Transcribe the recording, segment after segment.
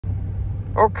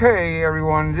Okay,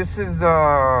 everyone, this is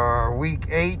week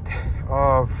 8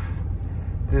 of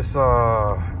this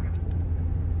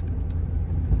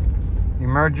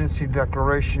emergency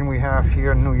declaration we have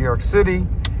here in New York City.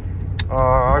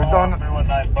 I've done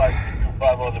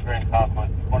 3195 the Grand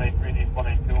Conference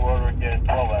 23D22 order get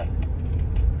 12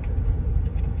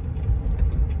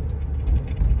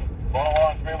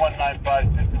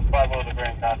 3195 the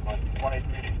Grand Conference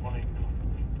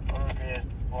 23D22 order get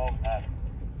 12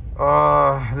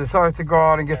 decided to go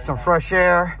out and get some fresh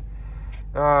air.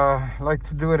 Like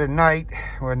to do it at night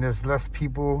when there's less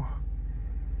people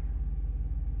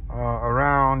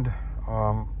around.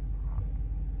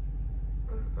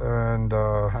 And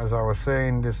as I was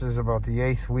saying, this is about the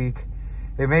 8th week.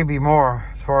 It may be more,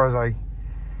 as far as I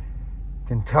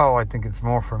can tell. I think it's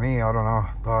more for me. I don't know.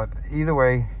 But either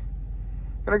way,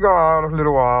 gonna go out a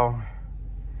little while,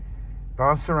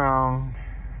 bounce around,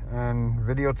 and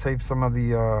videotape some of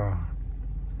the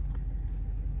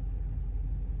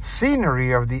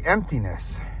scenery of the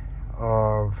emptiness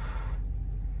of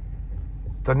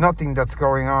the nothing that's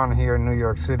going on here in New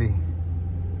York City.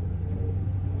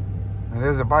 And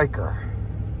there's a biker.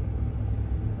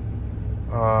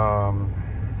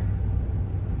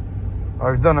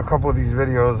 I've done a couple of these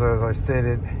videos, as I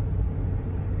stated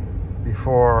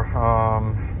before.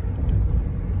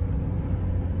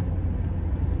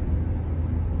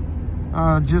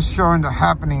 Just showing the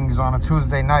happenings on a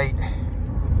Tuesday night.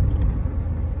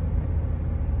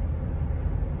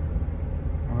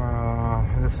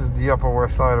 This is the Upper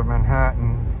West Side of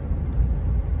Manhattan.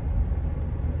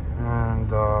 And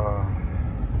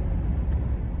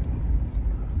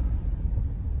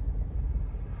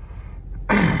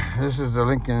this is the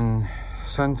Lincoln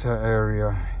Center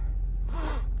area.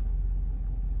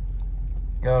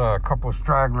 Got a couple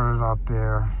stragglers out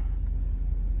there.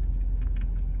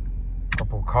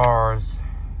 Couple cars.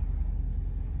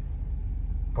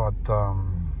 But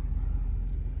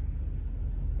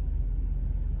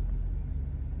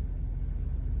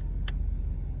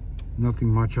nothing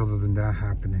much other than that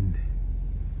happening.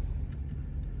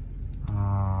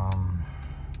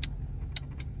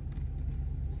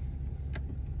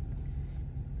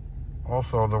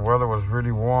 Also, the weather was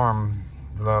really warm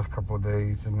the last couple of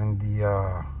days, and in the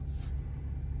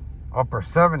upper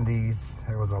 70s.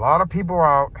 There was a lot of people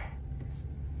out,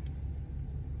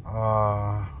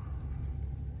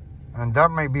 and that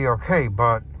may be okay,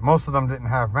 but most of them didn't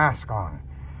have masks on.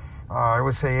 I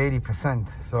would say 80%.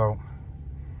 So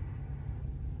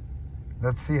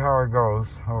let's see how it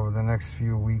goes over the next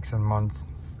few weeks and months.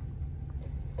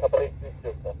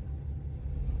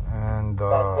 And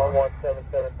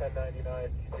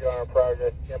 1177-1099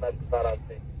 project, CMS is not on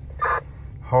scene.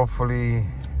 Hopefully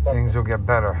things will get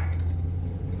better.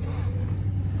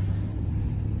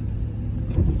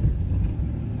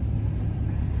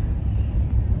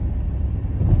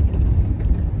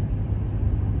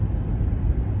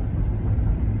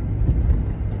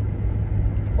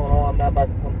 Oh, I'm not about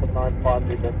to come to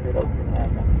 950, just get up to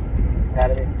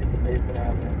Academy, Basement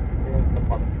Avenue.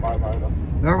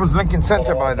 That was Lincoln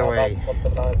Center, by the way.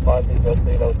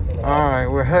 Alright,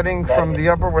 we're heading from the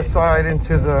Upper West Side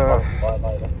into the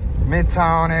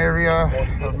Midtown area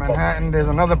of Manhattan. There's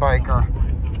another biker.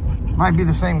 Might be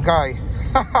the same guy.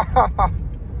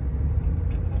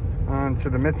 Into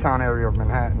the Midtown area of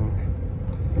Manhattan.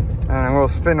 And we'll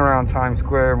spin around Times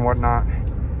Square and whatnot.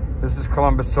 This is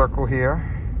Columbus Circle here.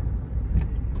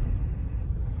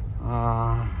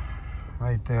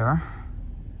 Right there.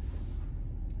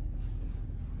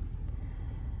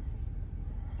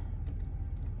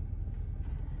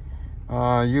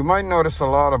 You might notice a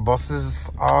lot of buses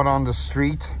out on the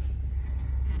street.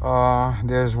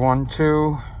 There's 1,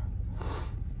 2,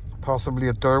 possibly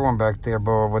a third one back there.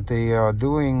 But what they are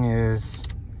doing is,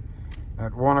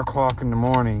 at 1 o'clock in the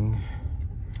morning,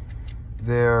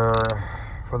 they're,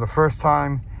 for the first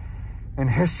time in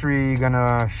history,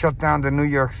 gonna shut down the New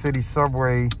York City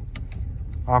subway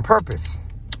on purpose.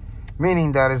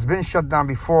 Meaning that it's been shut down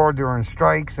before during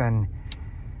strikes and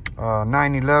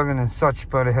 9/11 and such,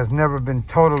 but it has never been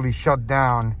totally shut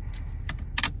down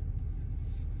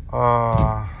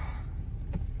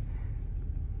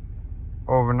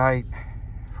overnight,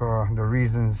 for the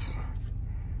reasons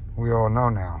we all know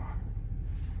now.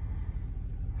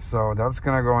 So that's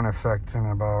gonna go in effect in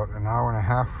about an hour and a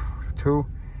half, 2,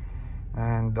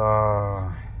 and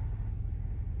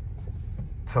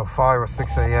till 5 or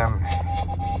 6 a.m.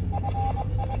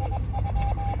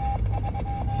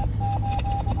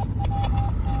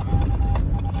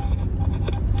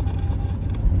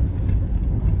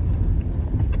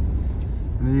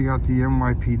 Then you got the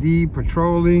NYPD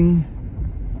patrolling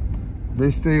They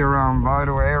stay around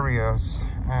vital areas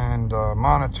and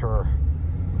monitor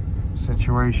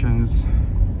situations.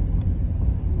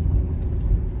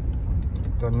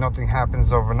 That nothing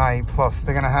happens overnight. Plus,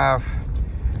 they're gonna have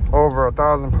over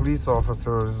 1,000 police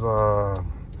officers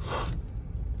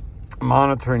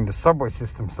monitoring the subway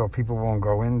system, so people won't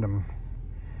go in them.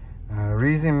 The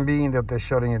reason being that they're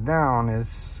shutting it down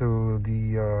is to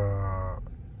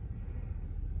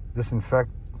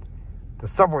disinfect the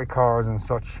subway cars and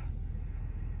such.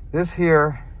 This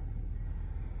here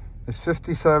is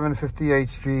 57 58th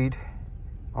Street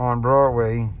on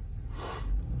Broadway.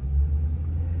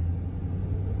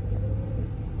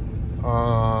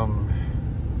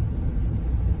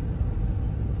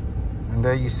 And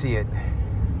there you see it.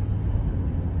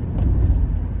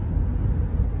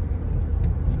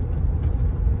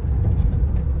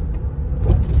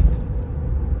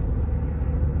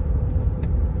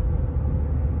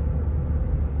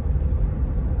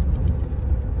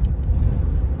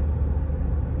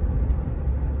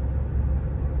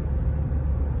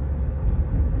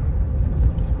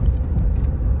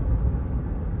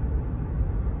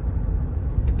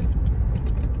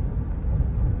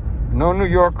 No New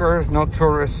Yorkers, no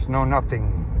tourists, no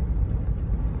nothing.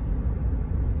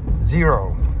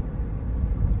 Zero.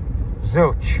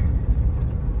 Zilch.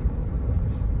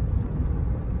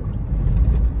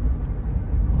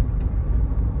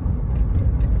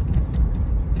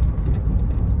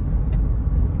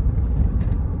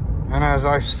 And as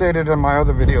I've stated in my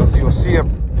other videos, you'll see a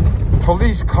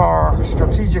police car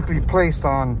strategically placed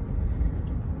on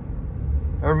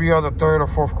every other third or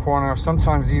fourth corner,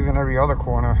 sometimes even every other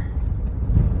corner.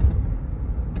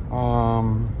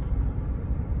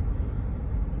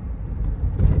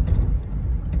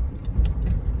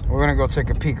 We're gonna go take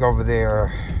a peek over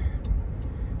there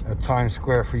at Times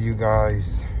Square for you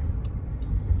guys.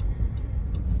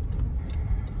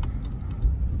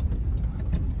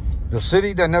 The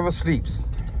city that never sleeps.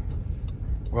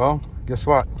 Well, guess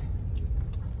what?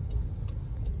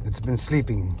 It's been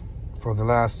sleeping for the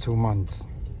last 2 months.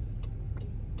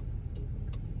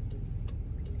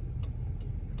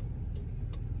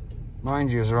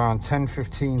 Mind you, it's around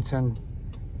 10:15,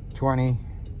 10:20,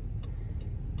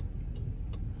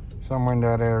 somewhere in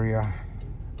that area.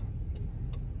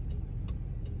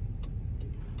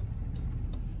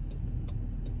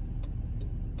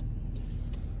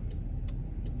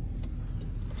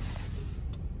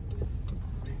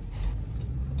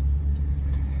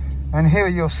 And here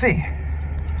you'll see.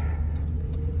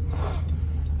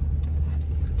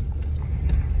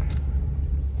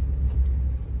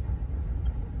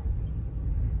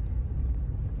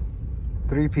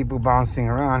 Three people bouncing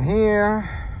around here.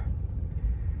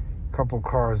 Couple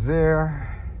cars there.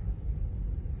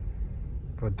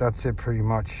 But that's it pretty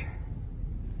much.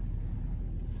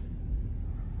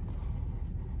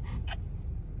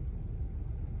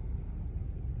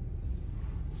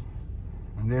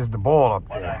 And there's the ball up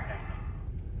there.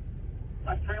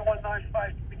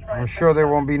 I'm sure there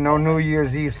won't be no New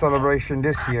Year's Eve celebration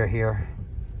this year here.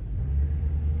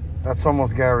 That's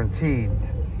almost guaranteed.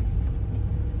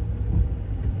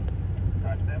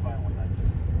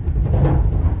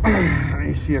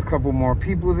 You see a couple more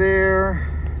people there.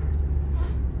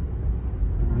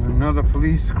 And another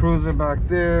police cruiser back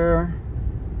there.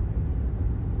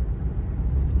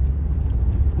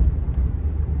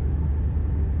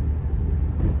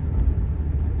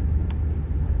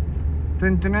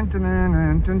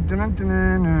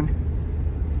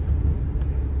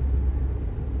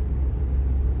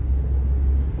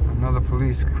 Another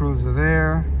police cruiser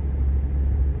there.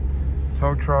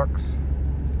 Tow trucks.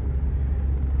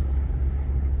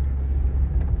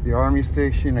 The army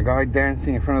station, a guy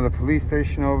dancing in front of the police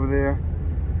station over there.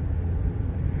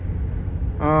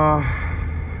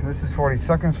 This is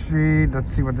 42nd Street.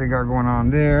 Let's see what they got going on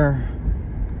there.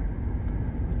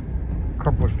 A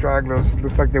couple of stragglers.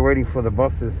 Looks like they're waiting for the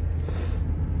buses.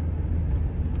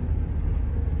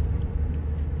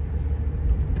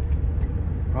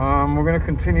 We're gonna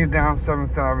continue down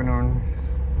 7th Avenue and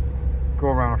go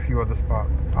around a few other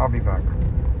spots. I'll be back.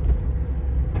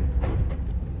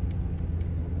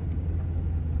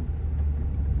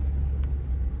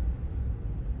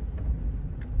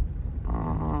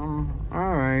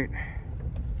 Alright,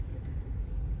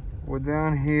 we're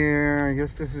down here. I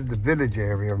guess this is the Village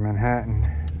area of Manhattan.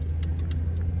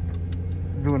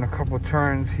 Doing a couple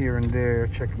turns here and there,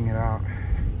 checking it out.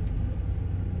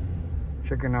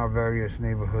 Checking out various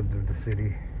neighborhoods of the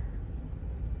city.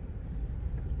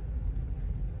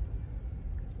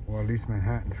 Well, at least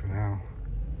Manhattan for now.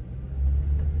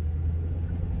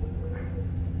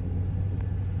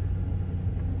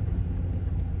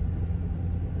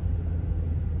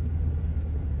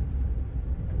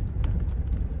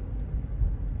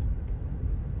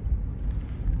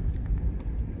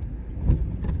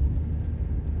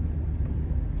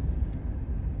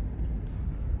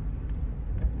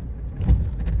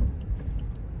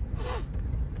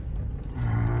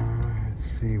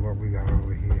 see what we got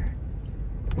over here.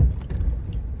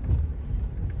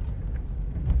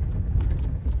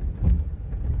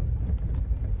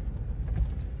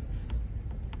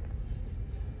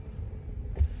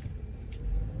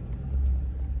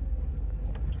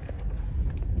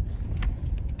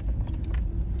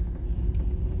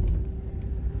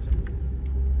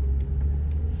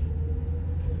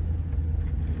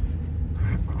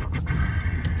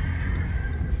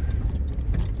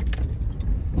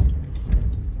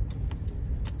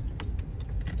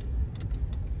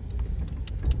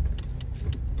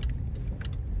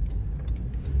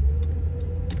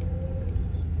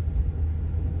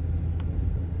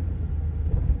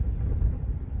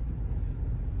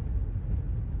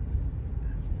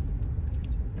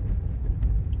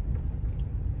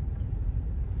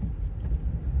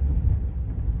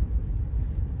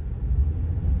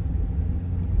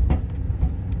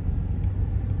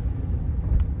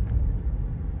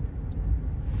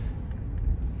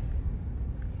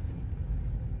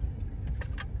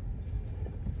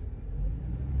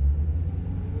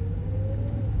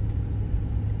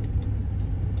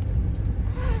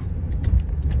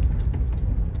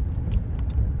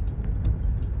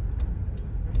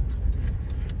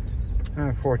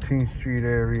 And 14th Street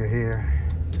area here.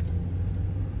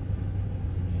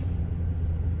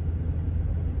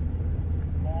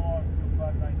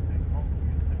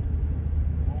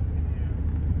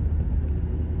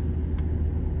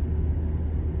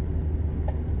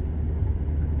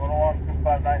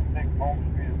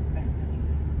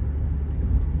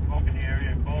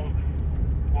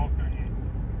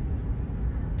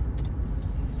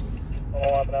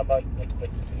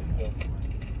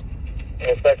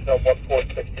 Intersection of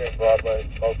 1460 in Broadway,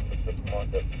 close to the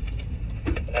supermarket.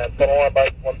 And 21 by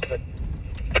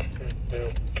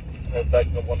 1622,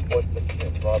 intersection of 1460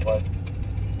 in Broadway,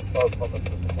 close from the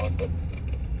supermarket.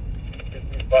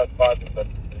 2355 is better.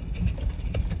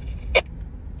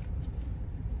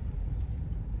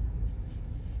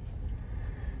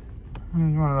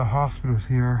 There's one of the hospitals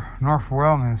here, North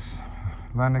Wellness,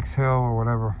 Lenox Hill or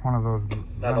whatever, one of those.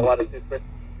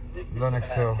 Lenox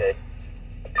Hill.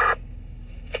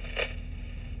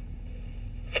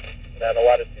 Now the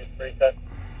water 23, sir.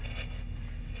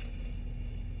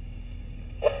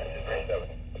 137.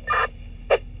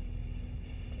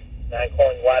 Now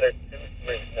calling water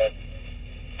 23, sir.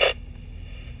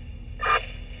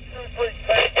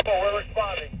 23, we're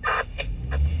responding.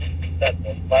 That's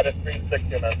one. Water 36,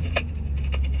 your message.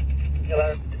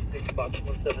 Yeah, 66 box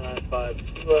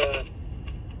 1795.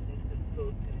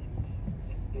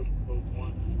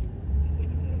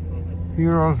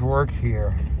 Heroes work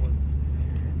here.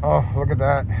 Oh, look at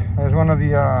that. There's one of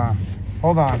the,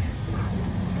 hold on.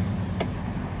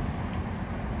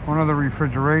 One of the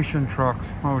refrigeration trucks.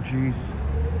 Oh, geez.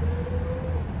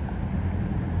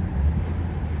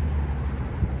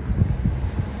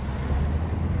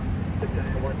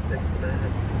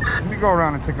 Let me go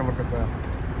around and take a look at that.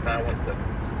 917.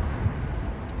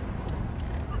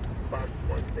 Box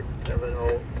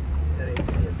 1670.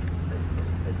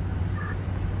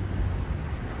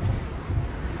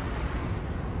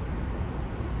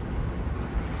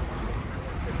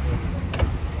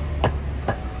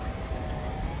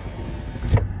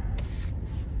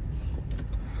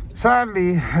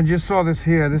 Sadly, I just saw this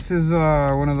here. This is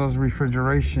one of those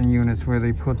refrigeration units where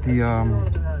they put the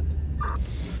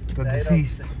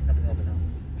deceased.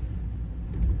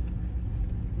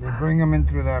 They bring them in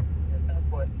through that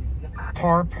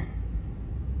tarp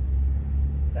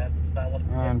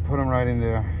and put them right in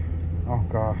there. Oh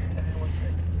God.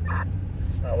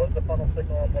 What's the funnel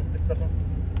signal on 167?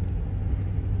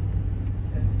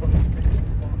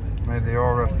 May they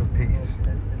all rest in peace.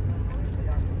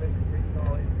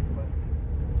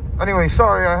 Anyway,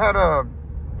 sorry, I had to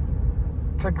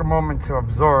take a moment to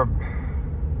absorb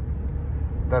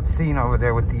that scene over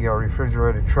there with the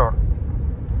refrigerated truck.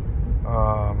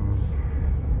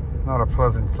 Not a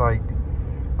pleasant sight.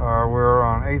 We're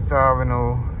on 8th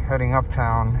Avenue heading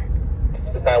uptown.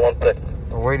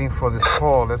 916. We're waiting for this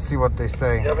call. Let's see what they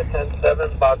say.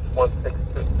 7 box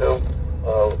 1622.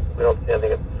 We don't see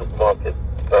anything at the supermarket.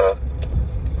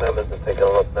 Members are taking a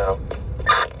look now.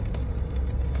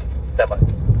 Stand by.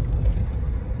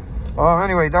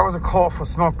 Anyway, that was a call for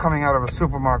smoke coming out of a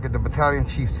supermarket. The battalion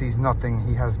chief sees nothing.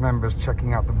 He has members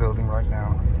checking out the building right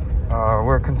now.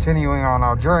 We're continuing on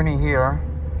our journey here.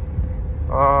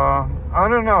 I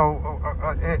don't know.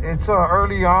 It's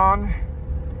early on,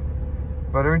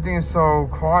 but everything is so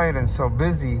quiet and so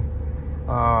busy.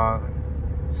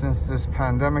 Since this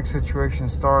pandemic situation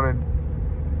started,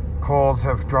 calls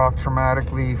have dropped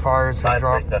dramatically. Fires have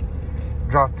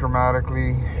dropped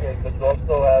dramatically. Yeah, but you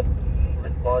also have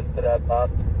Going to that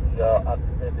box, after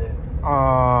 10 days.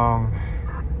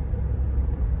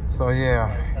 So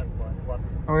yeah,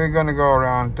 we're gonna go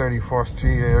around 34th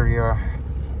Street area.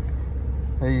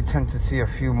 There you tend to see a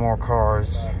few more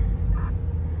cars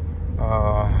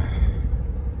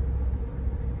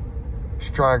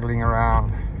straggling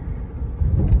around.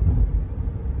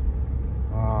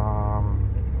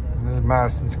 There's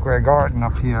Madison Square Garden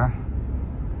up here,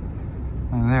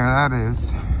 and there that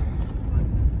is.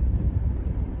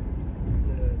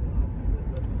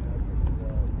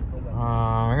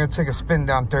 I'm gonna take a spin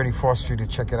down 34th Street to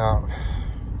check it out.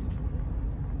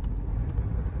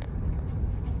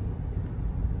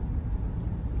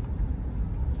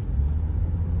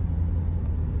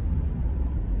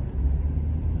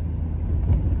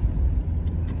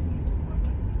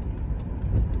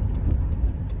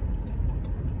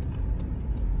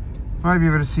 Might be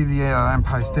able to see the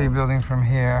Empire State Building from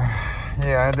here.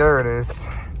 Yeah, there it is.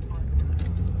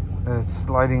 It's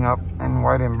lighting up in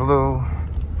white and blue.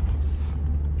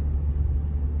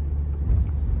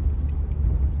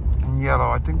 And yellow,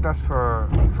 I think that's for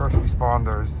first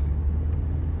responders.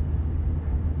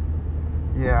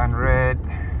 Yeah, and red.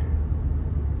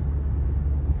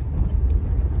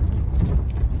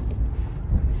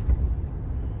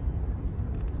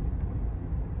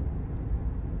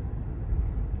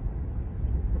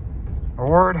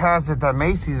 Word has it that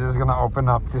Macy's is gonna open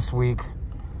up this week.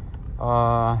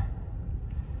 There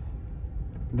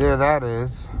that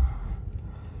is.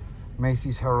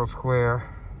 Macy's Herald Square.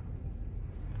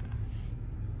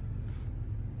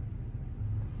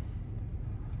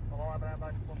 Hello, I'm at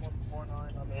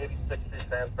 1149 on the 86th Street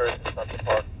transfer to Central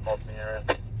Park, smoking area.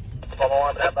 Hello,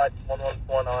 I'm at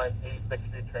 1149, 86th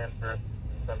Street transfer to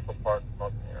Central Park,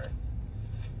 smoking area.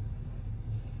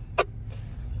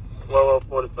 Low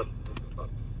 47.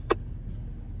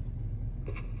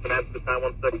 Can I answer the time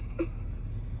 16?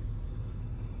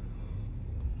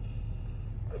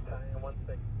 Time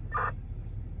 16.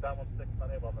 Time 16,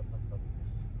 unable on the system.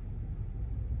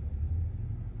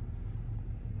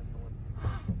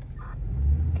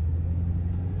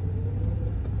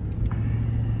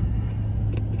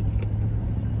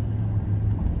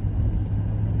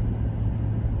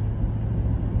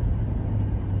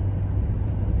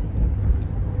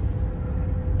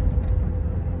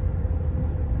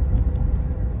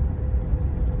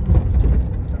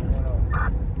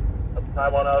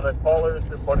 Time on the caller is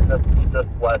reporting that he's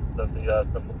just west of the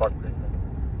Central Park precinct.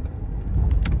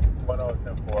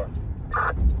 10-4.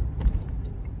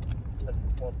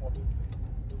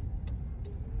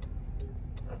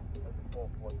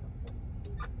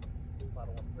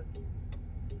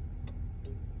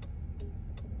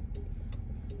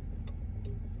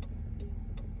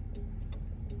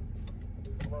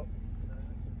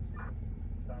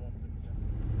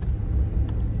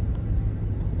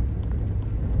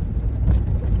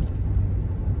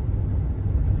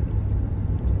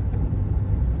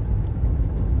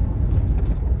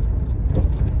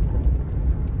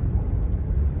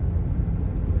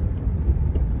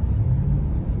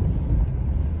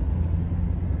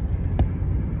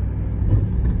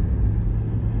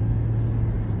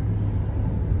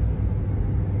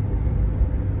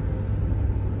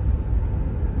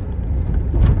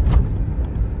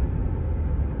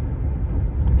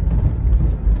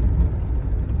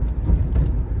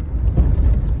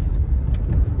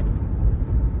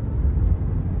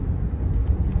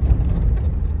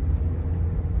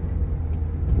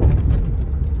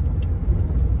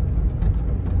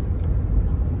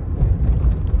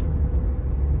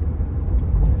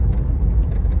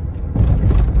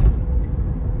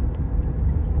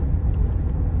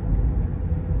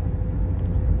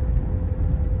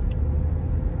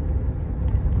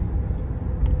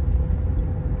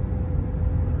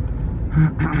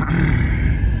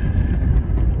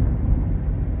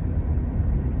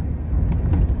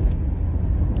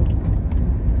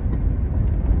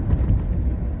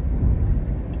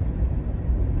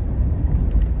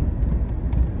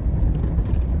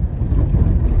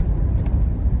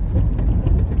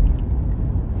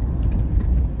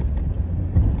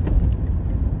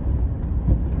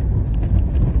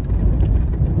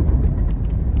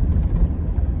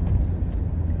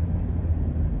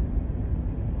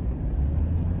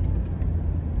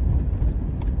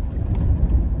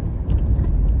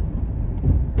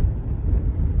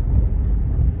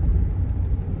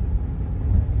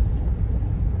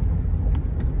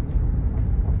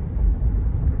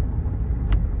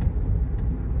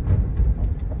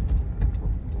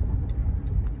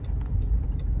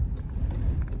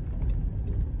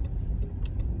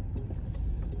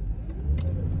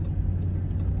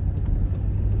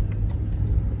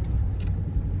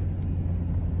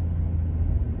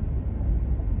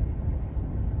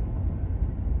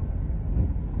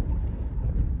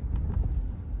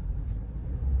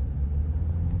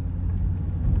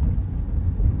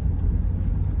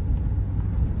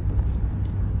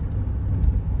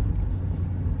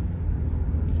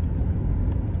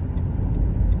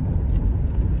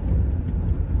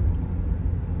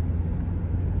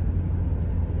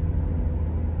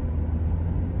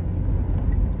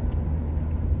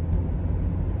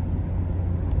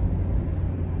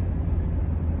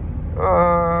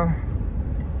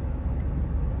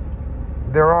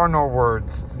 There are no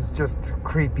words. It's just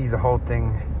creepy, the whole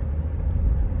thing.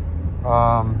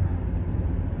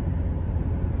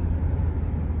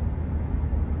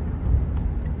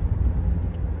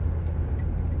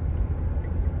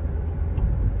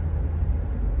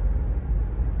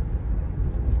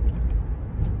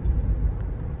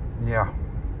 Yeah.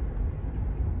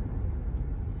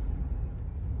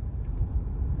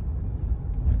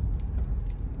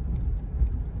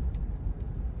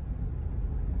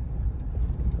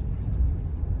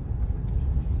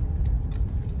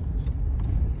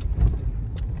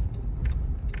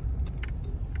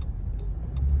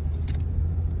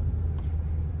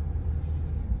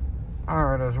 All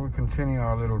right, as we continue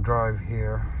our little drive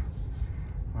here,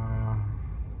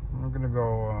 we're gonna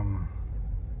go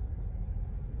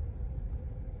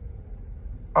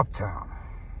uptown.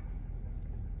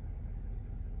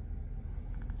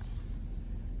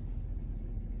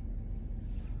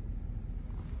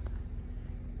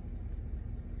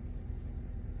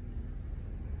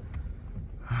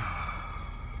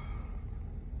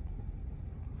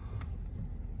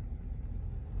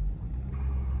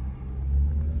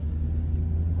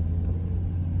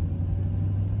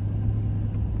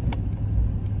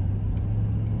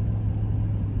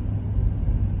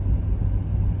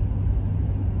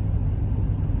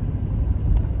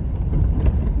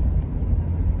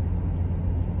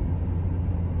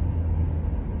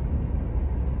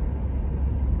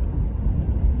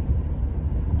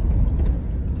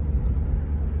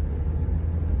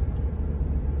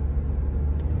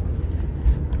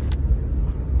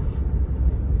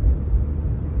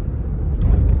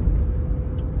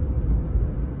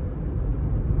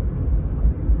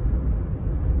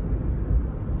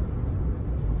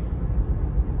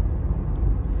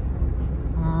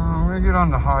 Get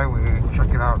on the highway and check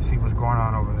it out, see what's going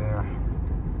on over there.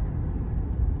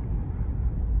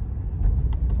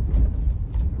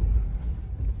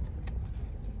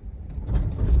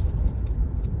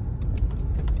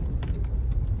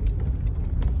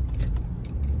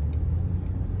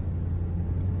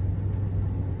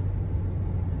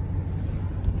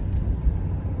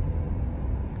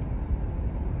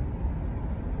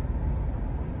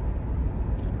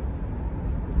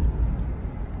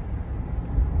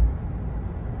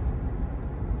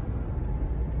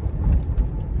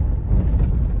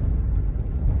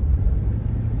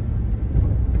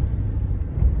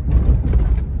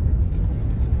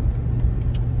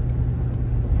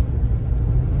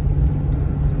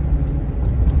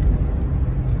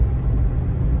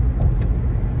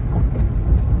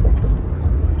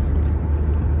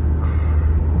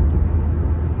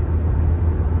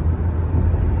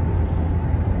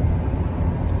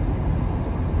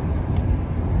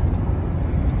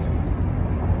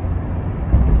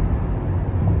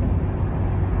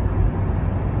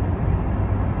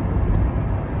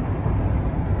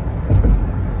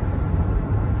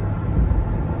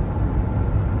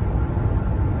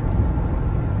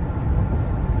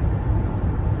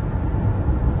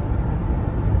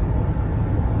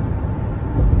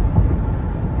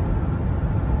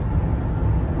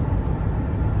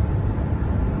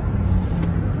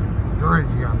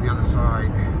 Jersey on the other side.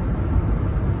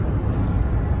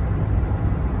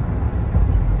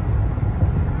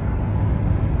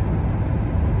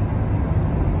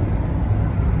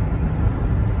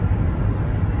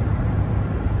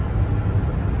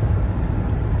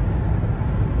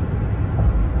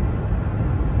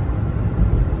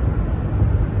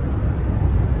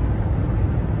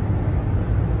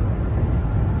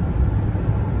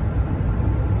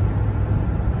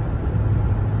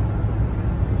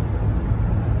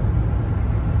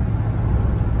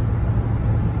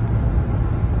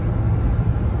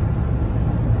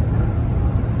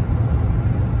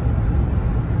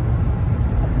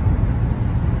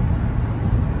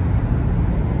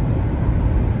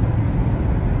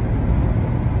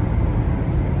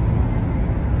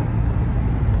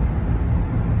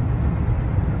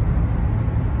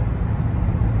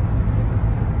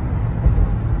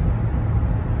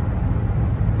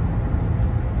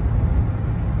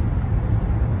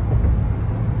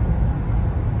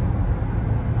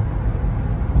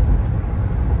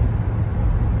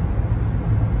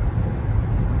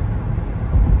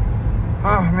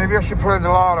 Maybe I should play the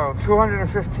lotto.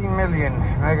 215 million.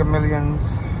 Mega Millions.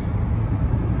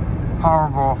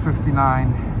 Powerball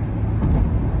 59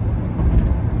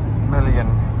 million.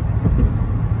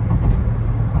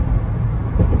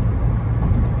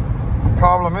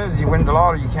 Problem is, you win the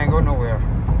lotto, you can't go nowhere.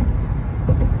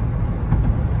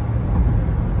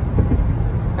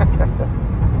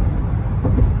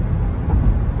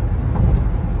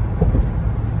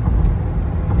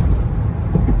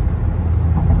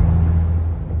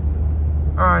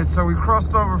 so we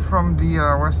crossed over from the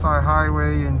West Side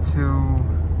Highway into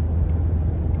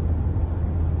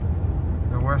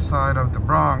the west side of the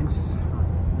Bronx.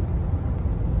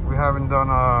 We haven't done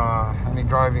any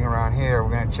driving around here.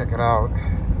 We're gonna check it out.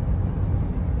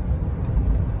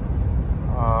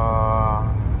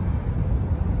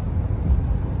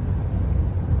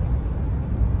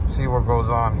 See what goes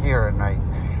on here at night.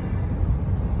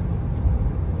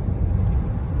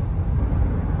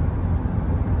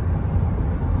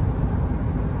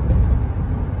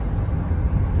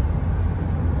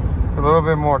 A little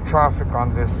bit more traffic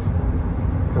on this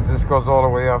because this goes all the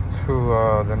way up to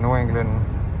the New England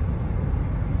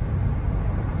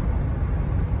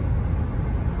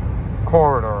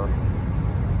corridor.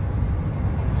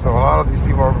 So a lot of these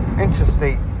people are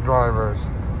interstate drivers.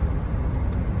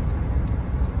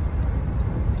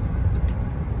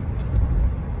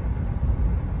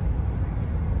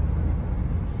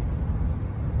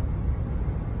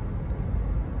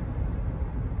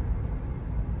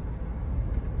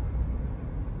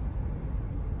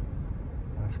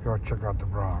 Let's go check out the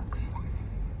Bronx.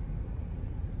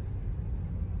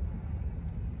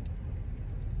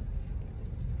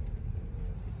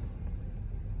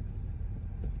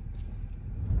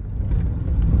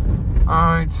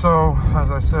 Alright, so as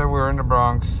I said, we're in the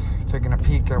Bronx, taking a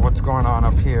peek at what's going on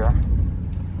up here.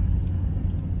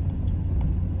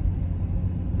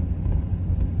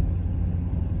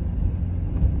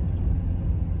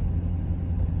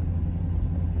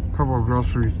 A couple of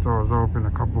grocery stores open,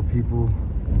 a couple of people.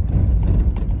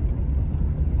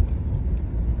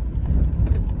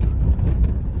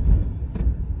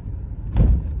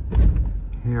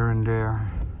 Here and there.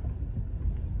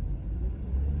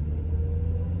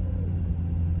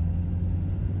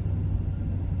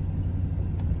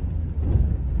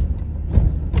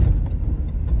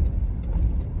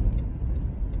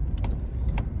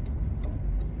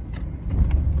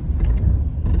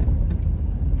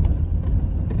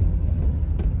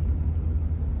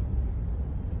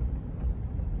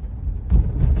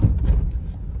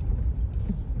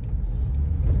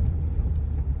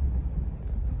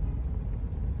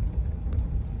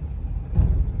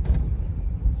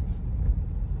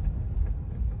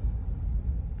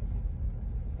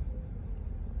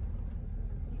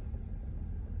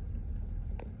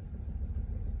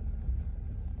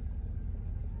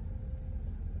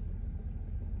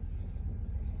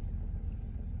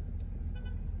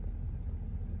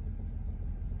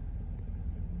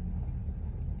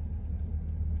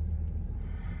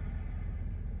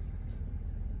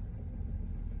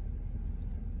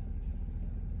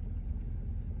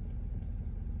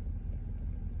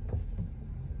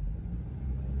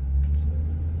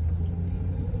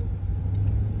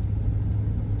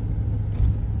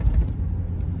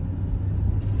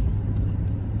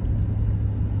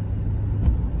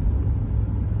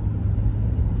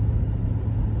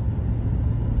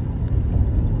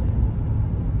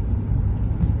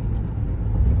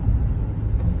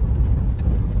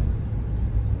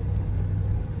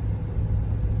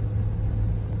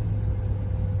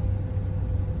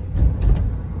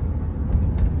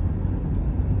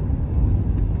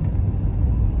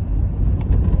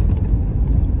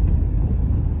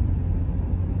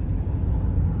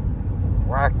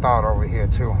 Whacked out over here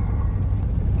too.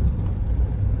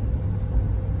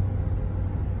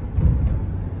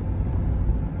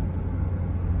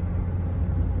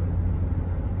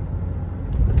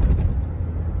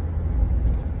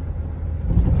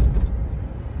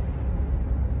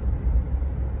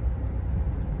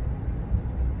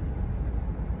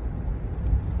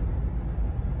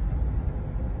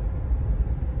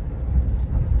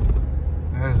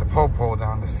 There's a po-po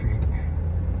down the street.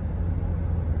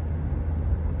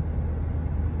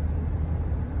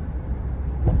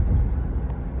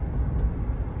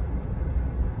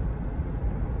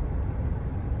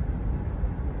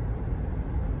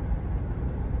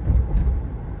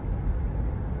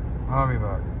 I'll be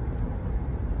back.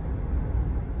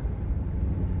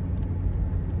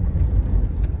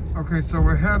 Okay, so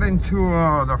we're heading to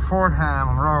the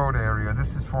Fordham Road area.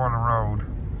 This is Fordham Road.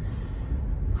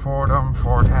 Fordham,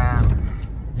 Fordham,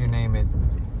 you name it.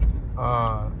 They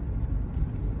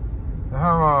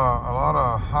have a lot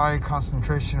of high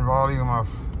concentration volume of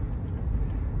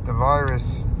the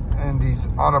virus in these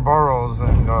outer boroughs,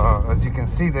 and as you can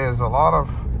see, there's a lot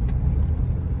of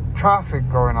traffic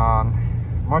going on,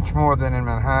 much more than in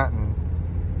Manhattan.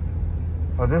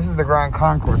 This is the Grand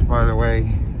Concourse, by the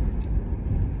way.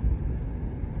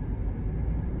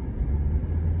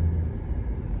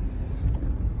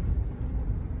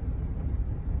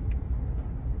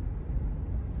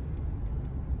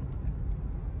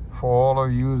 For all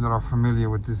of you that are familiar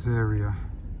with this area.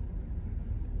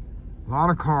 A lot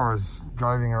of cars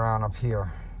driving around up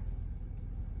here.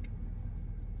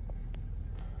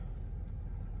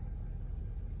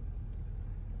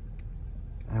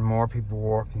 And more people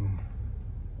walking.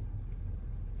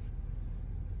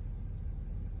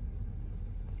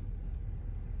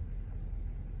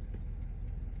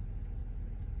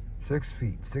 6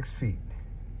 feet, 6 feet.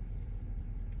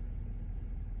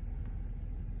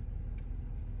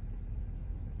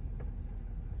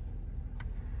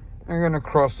 I'm gonna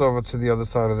cross over to the other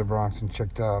side of the Bronx and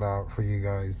check that out for you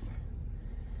guys.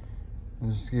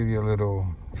 I'll just give you a little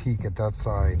peek at that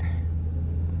side.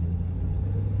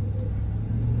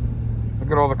 Look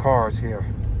at all the cars here.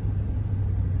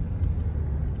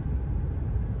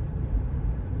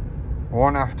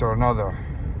 One after another.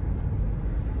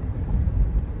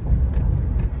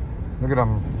 Look at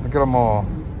them all.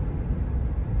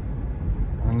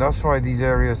 And that's why these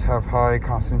areas have high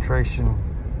concentration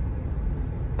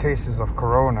cases of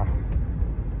corona.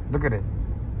 Look at it.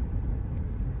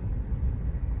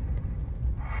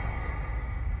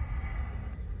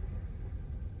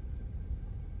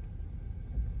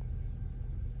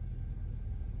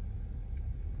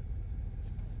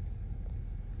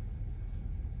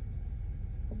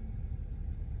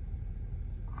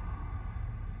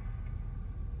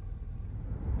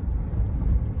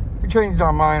 We changed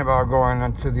our mind about going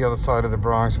into the other side of the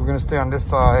Bronx. We're gonna stay on this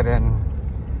side and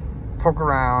poke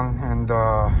around and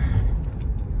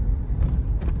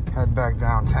head back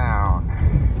downtown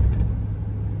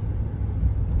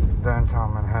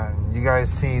Manhattan. You guys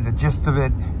see the gist of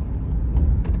it.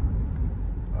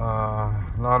 A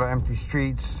lot of empty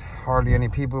streets, hardly any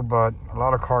people, but a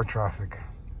lot of car traffic.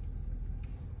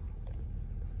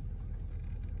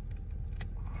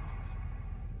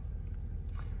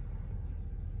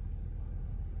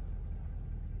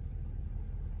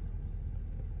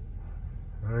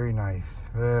 Very nice,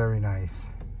 very nice.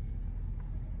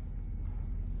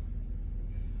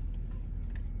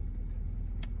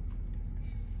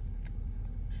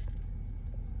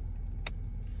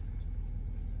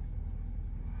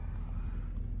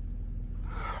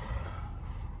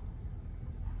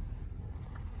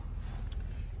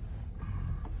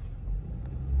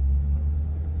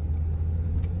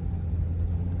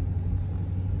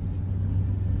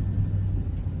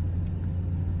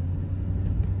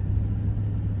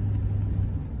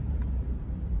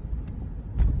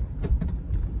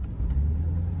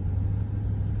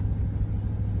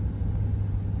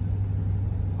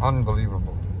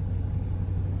 Unbelievable.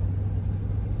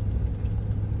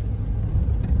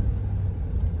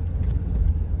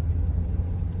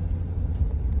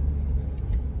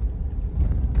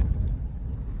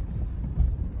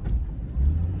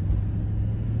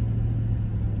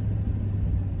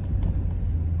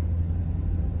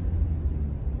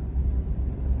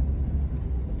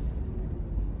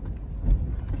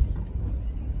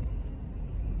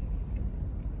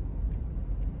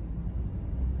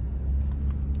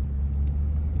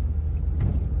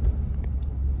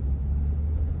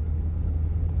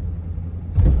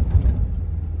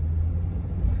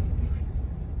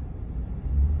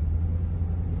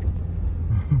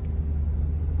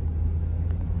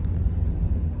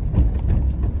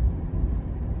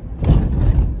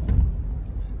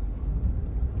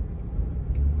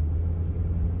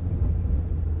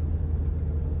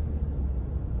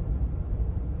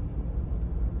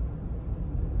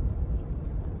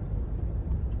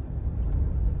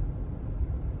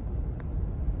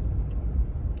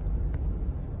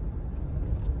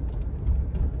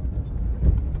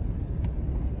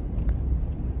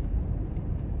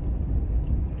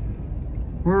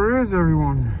 Where is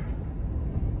everyone?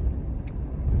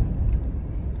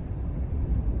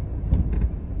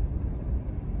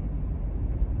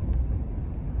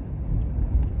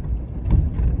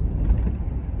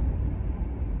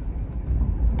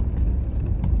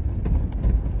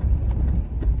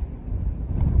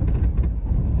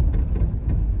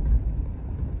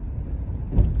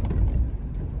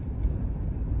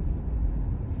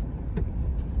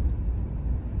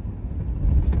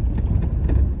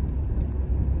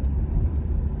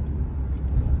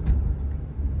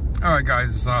 All right,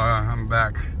 guys, I'm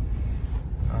back.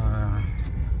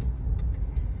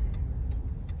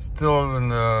 Still in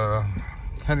the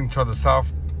heading to the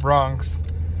South Bronx.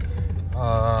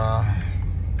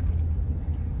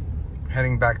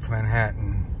 Heading back to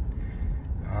Manhattan.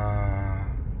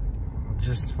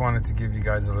 Just wanted to give you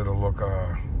guys a little look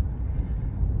at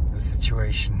the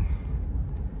situation.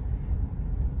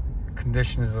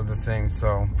 Conditions are the same,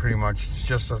 so pretty much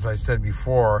just as I said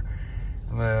before.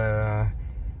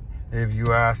 If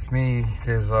you ask me,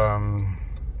 there's a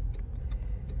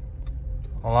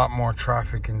lot more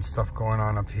traffic and stuff going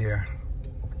on up here.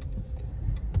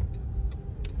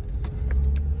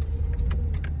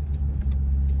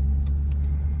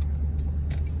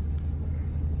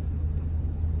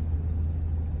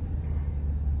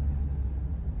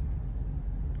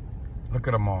 Look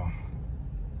at them all.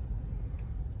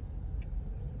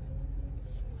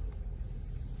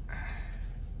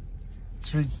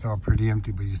 Street's still pretty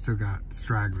empty, but you still got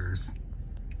stragglers.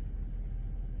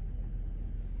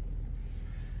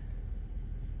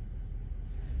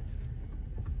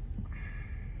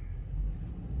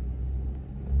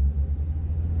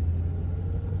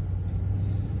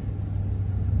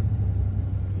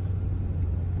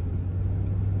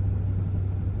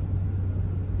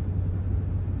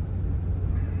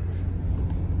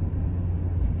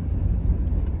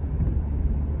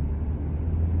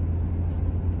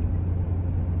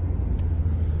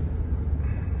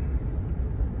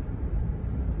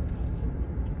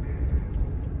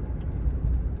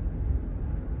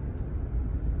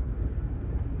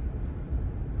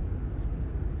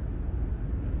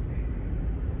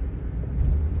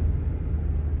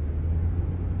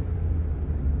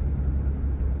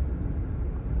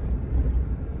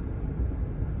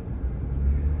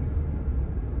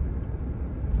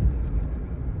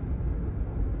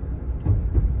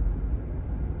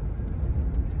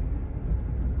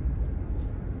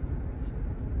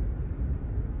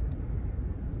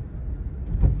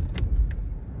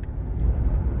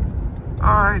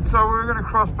 Alright, so we're gonna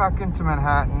cross back into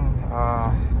Manhattan.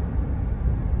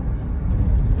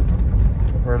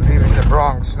 We're leaving the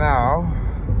Bronx now.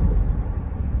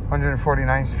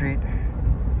 149th Street.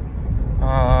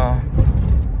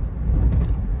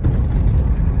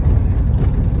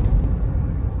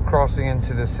 Crossing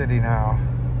into the city now.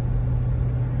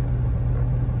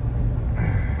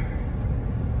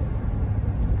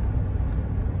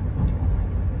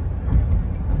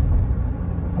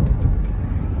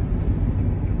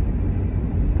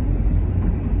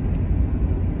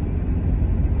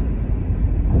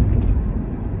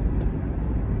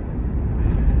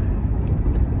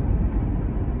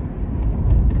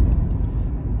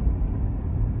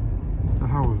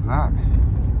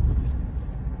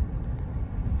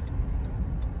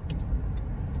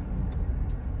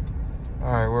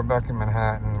 Alright, we're back in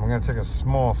Manhattan. We're going to take a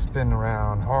small spin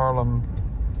around Harlem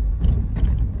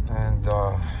and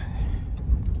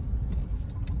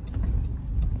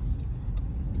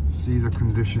see the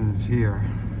conditions here.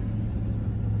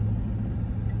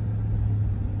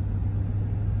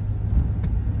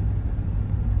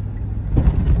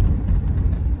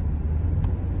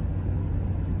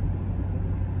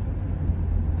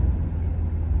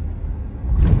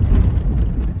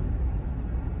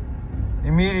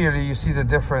 Immediately you see the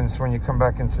difference when you come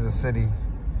back into the city,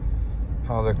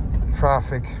 how the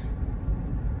traffic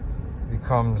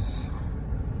becomes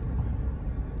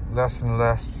less and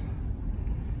less,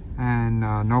 and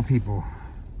no people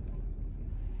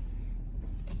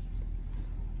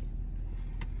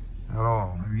at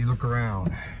all. If you look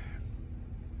around,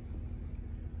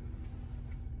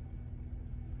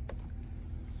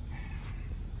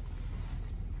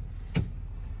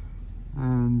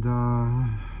 and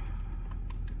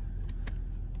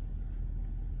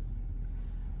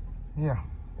yeah.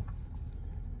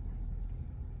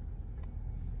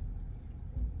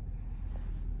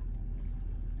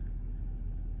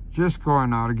 Just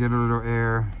going out to get a little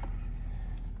air,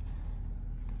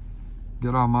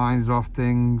 get our minds off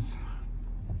things,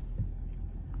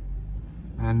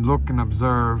 and look and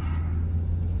observe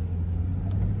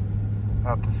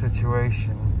at the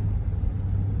situation.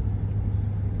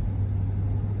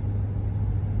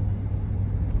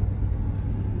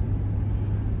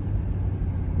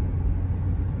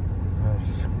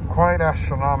 Quite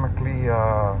astronomically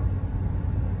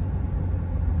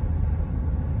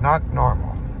not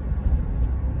normal.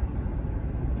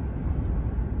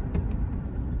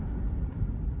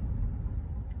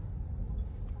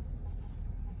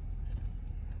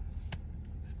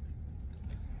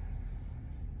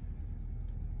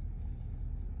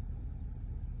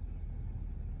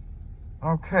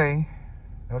 Okay,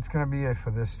 that's gonna be it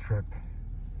for this trip.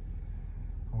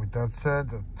 With that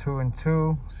said, 2 and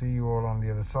 2, see you all on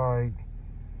the other side.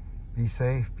 Be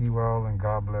safe, be well, and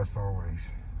God bless always.